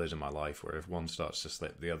these pillars in my life where if one starts to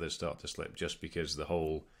slip, the others start to slip, just because the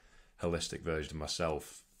whole holistic version of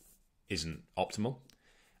myself isn't optimal.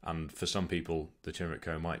 And for some people, the Turmeric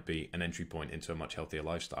Co might be an entry point into a much healthier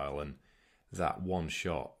lifestyle, and that one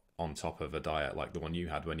shot on top of a diet like the one you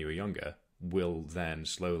had when you were younger will then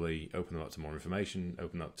slowly open them up to more information,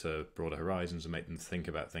 open up to broader horizons, and make them think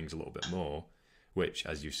about things a little bit more, which,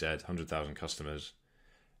 as you said, 100,000 customers,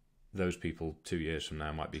 those people 2 years from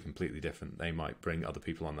now might be completely different. They might bring other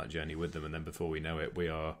people on that journey with them, and then before we know it, we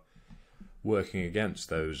are working against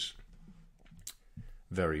those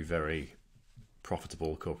very, very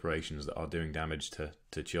profitable corporations that are doing damage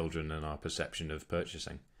to children and our perception of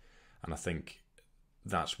purchasing. And I think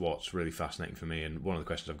that's what's really fascinating for me. And one of the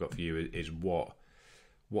questions I've got for you is what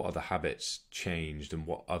other habits changed, and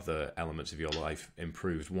what other elements of your life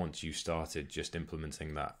improved once you started just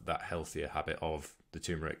implementing that healthier habit of the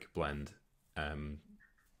turmeric blend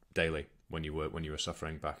daily when you were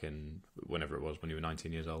suffering back in whenever it was, when you were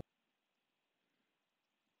 19 years old?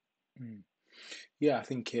 Yeah, I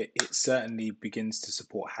think it certainly begins to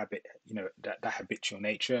support habit, that habitual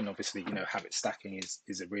nature. And obviously, habit stacking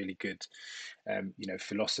is a really good,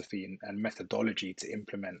 philosophy and methodology to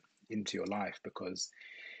implement into your life, because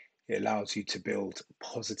it allows you to build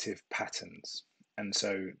positive patterns. And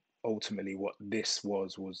so ultimately what this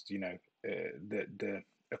was, the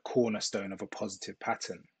a cornerstone of a positive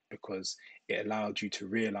pattern, because it allowed you to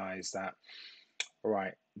realize that, all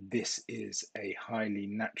right, this is a highly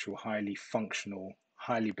natural, highly functional,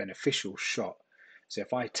 highly beneficial shot. So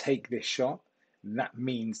if I take this shot, that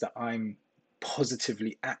means that I'm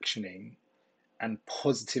positively actioning and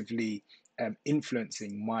positively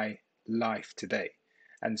influencing my life today.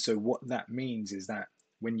 And so what that means is that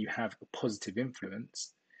when you have a positive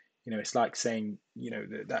influence, it's like saying,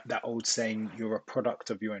 that old saying, you're a product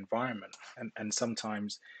of your environment. And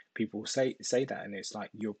sometimes people say that, and it's like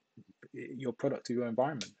you're a product of your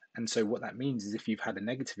environment. And so what that means is, if you've had a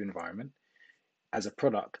negative environment, as a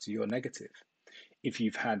product, you're negative. If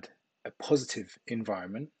you've had a positive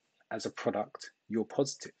environment, as a product, you're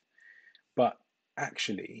positive. But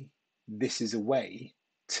actually, this is a way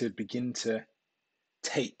to begin to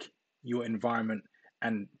take your environment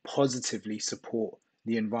and positively support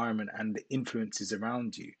the environment and the influences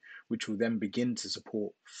around you, which will then begin to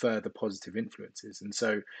support further positive influences. And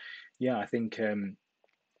so, yeah, I think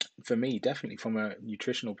for me, definitely from a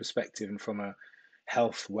nutritional perspective and from a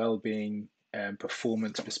health, well-being,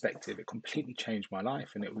 performance perspective, it completely changed my life.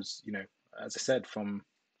 And it was, as I said, from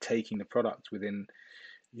taking the product within,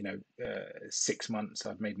 6 months.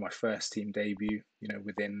 I'd made my first team debut.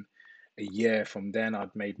 Within a year from then,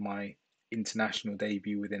 I'd made my international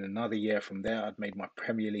debut. Within another year from there, I'd made my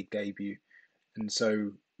Premier League debut. And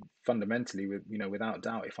so fundamentally, without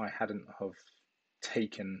doubt, if I hadn't have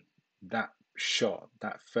taken that shot,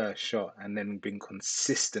 that first shot, and then been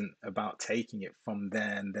consistent about taking it from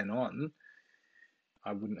there and then on,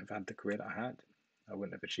 I wouldn't have had the career that I had. I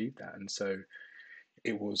wouldn't have achieved that. And so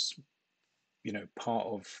it was, part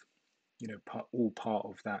of, part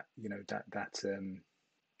of that,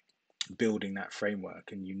 building that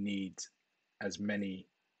framework. And you need as many,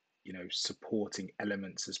 supporting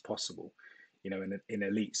elements as possible. In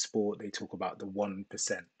elite sport, they talk about the 1%.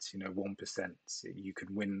 1%. You could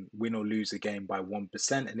win or lose a game by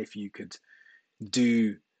 1%, and if you could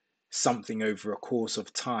do something over a course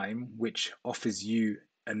of time which offers you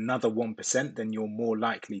another 1%, then you're more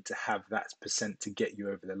likely to have that percent to get you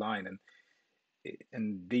over the line.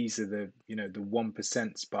 And these are the the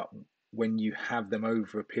 1%, but when you have them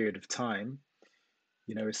over a period of time,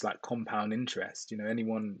 it's like compound interest.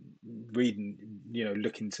 Anyone reading,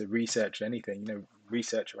 looking to research anything,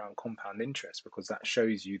 research around compound interest, because that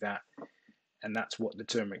shows you that. And that's what the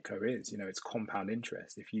Turmeric Co is. It's compound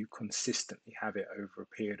interest. If you consistently have it over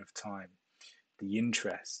a period of time, the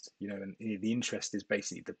interest, and the interest is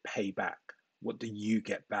basically the payback. What do you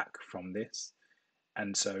get back from this?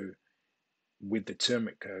 And so with the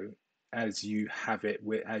Turmeric Co, as you have it,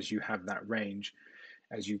 as you have that range,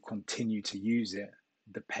 as you continue to use it,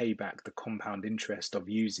 the payback, the compound interest of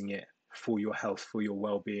using it for your health, for your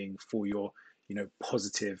well-being, for your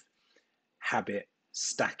positive habit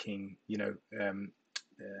stacking, and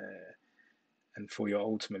for your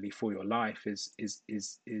ultimately for your life is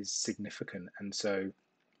significant. And so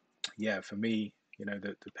yeah, for me,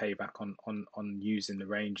 the payback on using the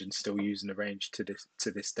range and still using the range to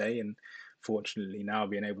this day, and fortunately now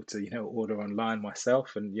being able to order online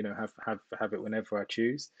myself and have it whenever I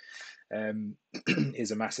choose,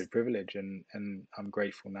 is a massive privilege, and I'm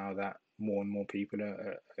grateful now that more and more people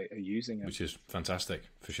are using it, which is fantastic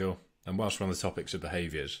for sure. And whilst we're on the topics of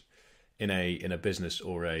behaviours, in a business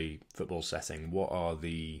or a football setting, what are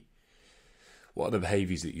the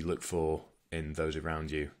behaviours that you look for in those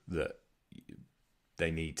around you that they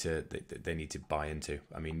need to buy into?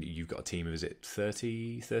 I mean, you've got a team of, is it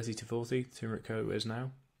 30 to 40? Turmeric Co is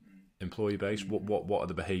now employee base. What are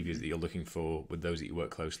the behaviours that you're looking for with those that you work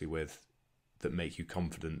closely with that make you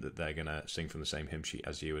confident that they're going to sing from the same hymn sheet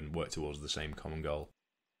as you and work towards the same common goal?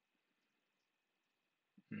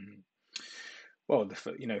 Well,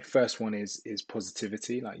 the first one is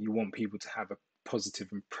positivity. Like, you want people to have a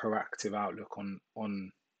positive and proactive outlook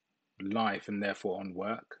on life, and therefore on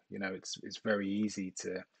work. It's very easy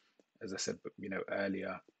to, as I said,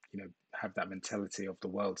 earlier, have that mentality of the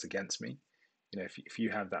world's against me. If you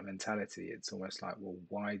have that mentality, it's almost like, well,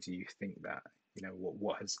 why do you think that?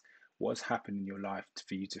 What has happened in your life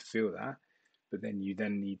for you to feel that? But then you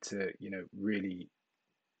need to really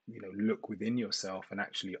look within yourself and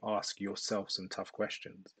actually ask yourself some tough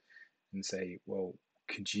questions and say, well,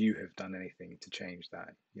 could you have done anything to change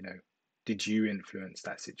that? Did you influence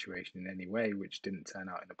that situation in any way which didn't turn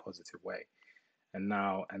out in a positive way? And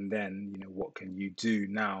now and then, what can you do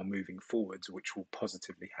now moving forwards which will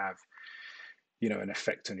positively have an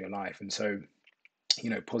effect on your life? And so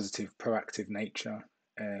positive, proactive nature,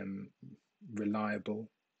 reliable,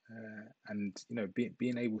 and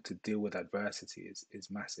being able to deal with adversity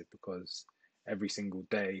is massive, because every single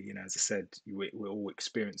day, as I said, we're all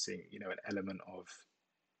experiencing an element of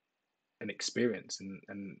an experience,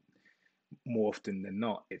 and more often than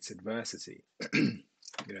not, it's adversity.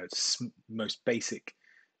 It's most basic,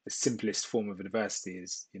 the simplest form of adversity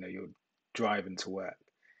is you're driving to work,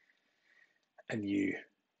 and you're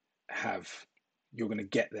going to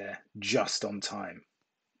get there just on time,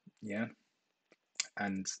 yeah,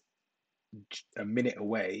 and a minute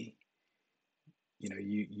away,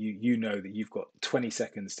 you know that you've got 20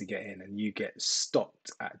 seconds to get in, and you get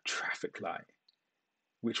stopped at a traffic light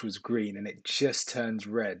which was green, and it just turns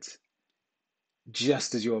red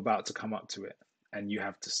just as you're about to come up to it, and you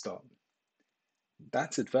have to stop.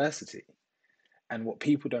 That's adversity. And what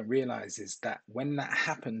people don't realize is that when that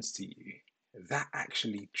happens to you, that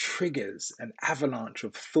actually triggers an avalanche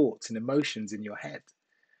of thoughts and emotions in your head.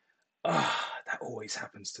 That always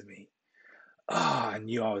happens to me. I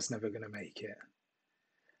knew I was never going to make it.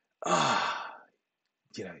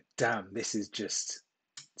 Damn, this is just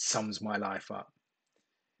sums my life up.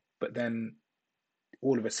 But then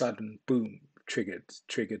all of a sudden, boom, triggered,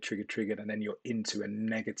 and then you're into a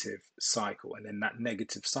negative cycle. And then that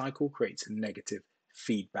negative cycle creates a negative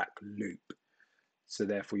feedback loop. So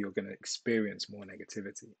therefore you're going to experience more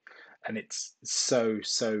negativity. And it's so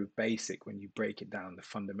basic when you break it down, the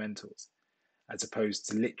fundamentals, as opposed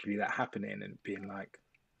to literally that happening and being like,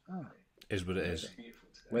 oh, is what it is.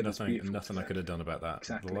 Nothing I could have done about that.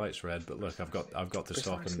 Exactly. The light's red, but look, I've got to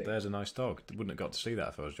stop, and there's a nice dog. Wouldn't have got to see that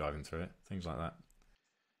if I was driving through it. Things like that.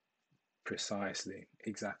 Precisely,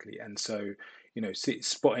 exactly. And so,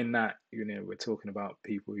 spotting that, we're talking about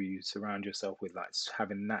people who you surround yourself with, like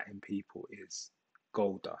having that in people is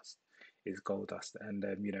gold dust. And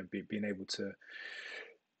being able to,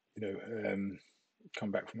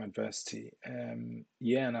 come back from adversity. And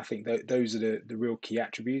I think those are the real key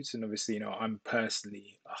attributes. And obviously, I'm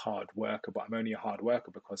personally a hard worker, but I'm only a hard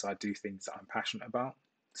worker because I do things that I'm passionate about.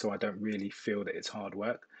 So I don't really feel that it's hard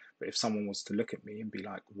work. But if someone was to look at me and be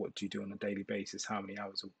like, what do you do on a daily basis? How many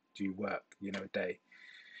hours do you work, a day?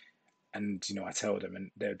 And, I tell them,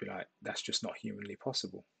 and they'd be like, that's just not humanly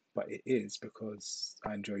possible. But it is, because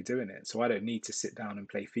I enjoy doing it. So I don't need to sit down and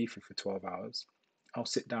play FIFA for 12 hours. I'll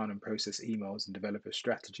sit down and process emails and develop a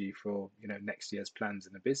strategy for, next year's plans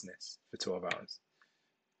in the business for 12 hours.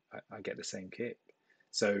 I get the same kick.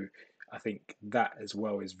 So I think that as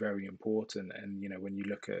well is very important. And, when you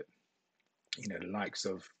look at, the likes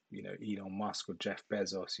of, Elon Musk or Jeff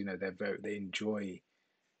Bezos, they enjoy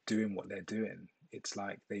doing what they're doing. It's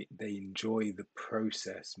like they enjoy the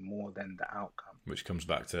process more than the outcome. Which comes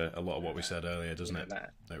back to a lot of what we said earlier, doesn't it?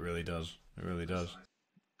 It really does. It really does.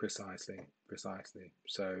 Precisely.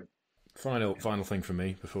 So, final thing from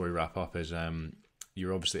me before we wrap up is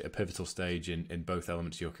you're obviously at a pivotal stage in both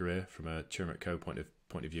elements of your career, from a Turmeric Co point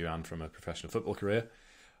of view and from a professional football career.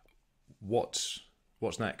 What's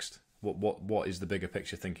next? What is the bigger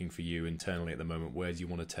picture thinking for you internally at the moment? Where do you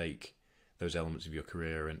want to take those elements of your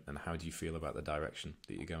career, and how do you feel about the direction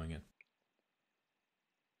that you're going in?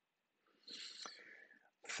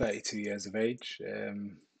 32 years of age.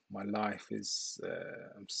 My life is,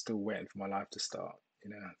 I'm still waiting for my life to start.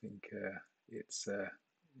 I think it's,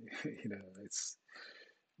 it's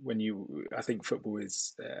I think football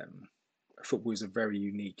is a very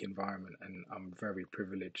unique environment, and I'm very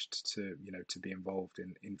privileged to, to be involved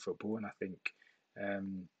in football. And I think,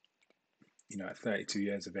 at 32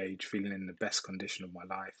 years of age, feeling in the best condition of my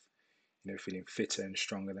life, feeling fitter and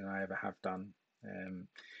stronger than I ever have done.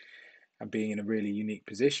 And being in a really unique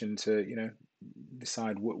position to,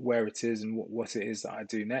 decide where it is and what it is that I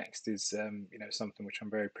do next is, something which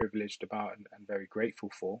I'm very privileged about and very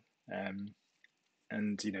grateful for.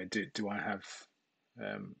 And, do I have,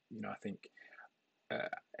 I think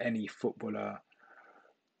any footballer,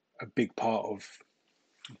 a big part of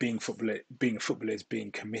being a footballer is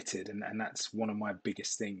being committed. And that's one of my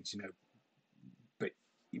biggest things, but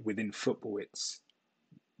within football, it's,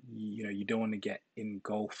 you don't want to get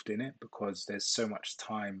engulfed in it, because there's so much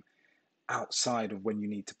time outside of when you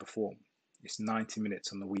need to perform. It's 90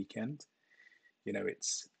 minutes on the weekend.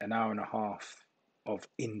 It's an hour and a half of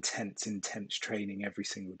intense training every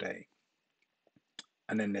single day.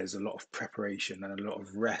 And then there's a lot of preparation and a lot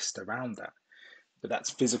of rest around that. But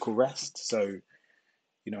that's physical rest. So,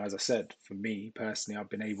 as I said, for me personally, I've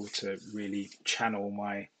been able to really channel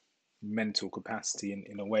my mental capacity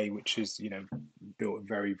in a way which is, built a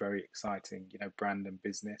very, very exciting, brand and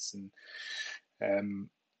business. And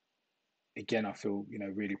again, I feel,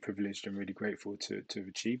 really privileged and really grateful to have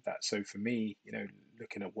achieved that. So for me,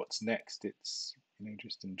 looking at what's next, it's,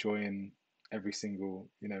 just enjoying every single,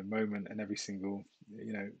 moment and every single,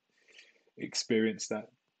 experience that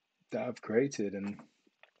I've created, and,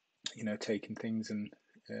 taking things and,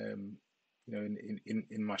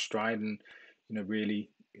 in my stride, and, really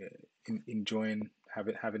enjoying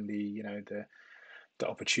having the, the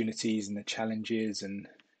opportunities and the challenges and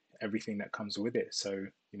everything that comes with it. So,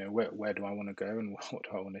 where do I want to go, and what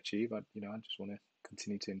do I want to achieve? I just want to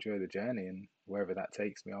continue to enjoy the journey, and wherever that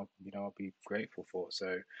takes me, I'll be grateful for.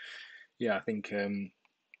 So, yeah, I think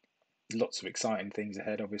lots of exciting things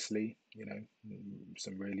ahead. Obviously,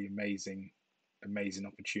 some really amazing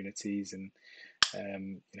opportunities, and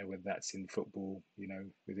whether that's in football,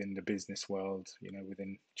 within the business world,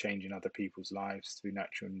 within changing other people's lives through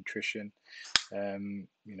natural nutrition,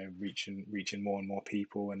 reaching more and more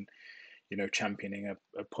people, and championing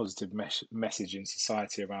a positive message in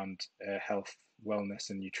society around health, wellness,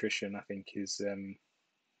 and nutrition. I think is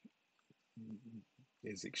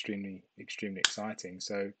extremely exciting.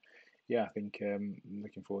 So, yeah, I think I'm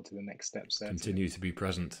looking forward to the next steps there. Continue to be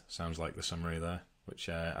present sounds like the summary there, which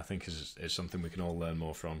I think is something we can all learn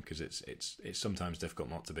more from, because it's sometimes difficult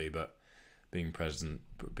not to be, but being present,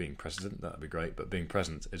 that'd be great. But being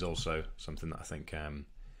present is also something that I think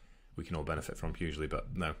we can all benefit from hugely.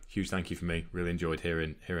 But no, huge thank you for me. Really enjoyed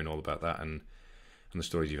hearing all about that, and and the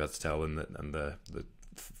stories you've had to tell, and the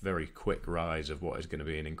very quick rise of what is going to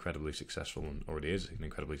be an incredibly successful, and already is an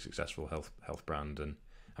incredibly successful health brand. And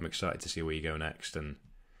I'm excited to see where you go next. And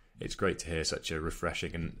it's great to hear such a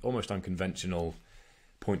refreshing and almost unconventional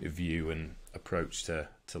point of view and approach to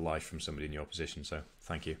life from somebody in your position. So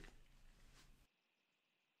thank you.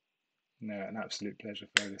 No, an absolute pleasure,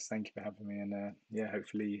 Fergus. Thank you for having me. And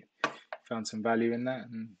hopefully you found some value in that,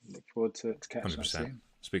 and look forward to catching up 100%. soon.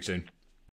 Speak soon.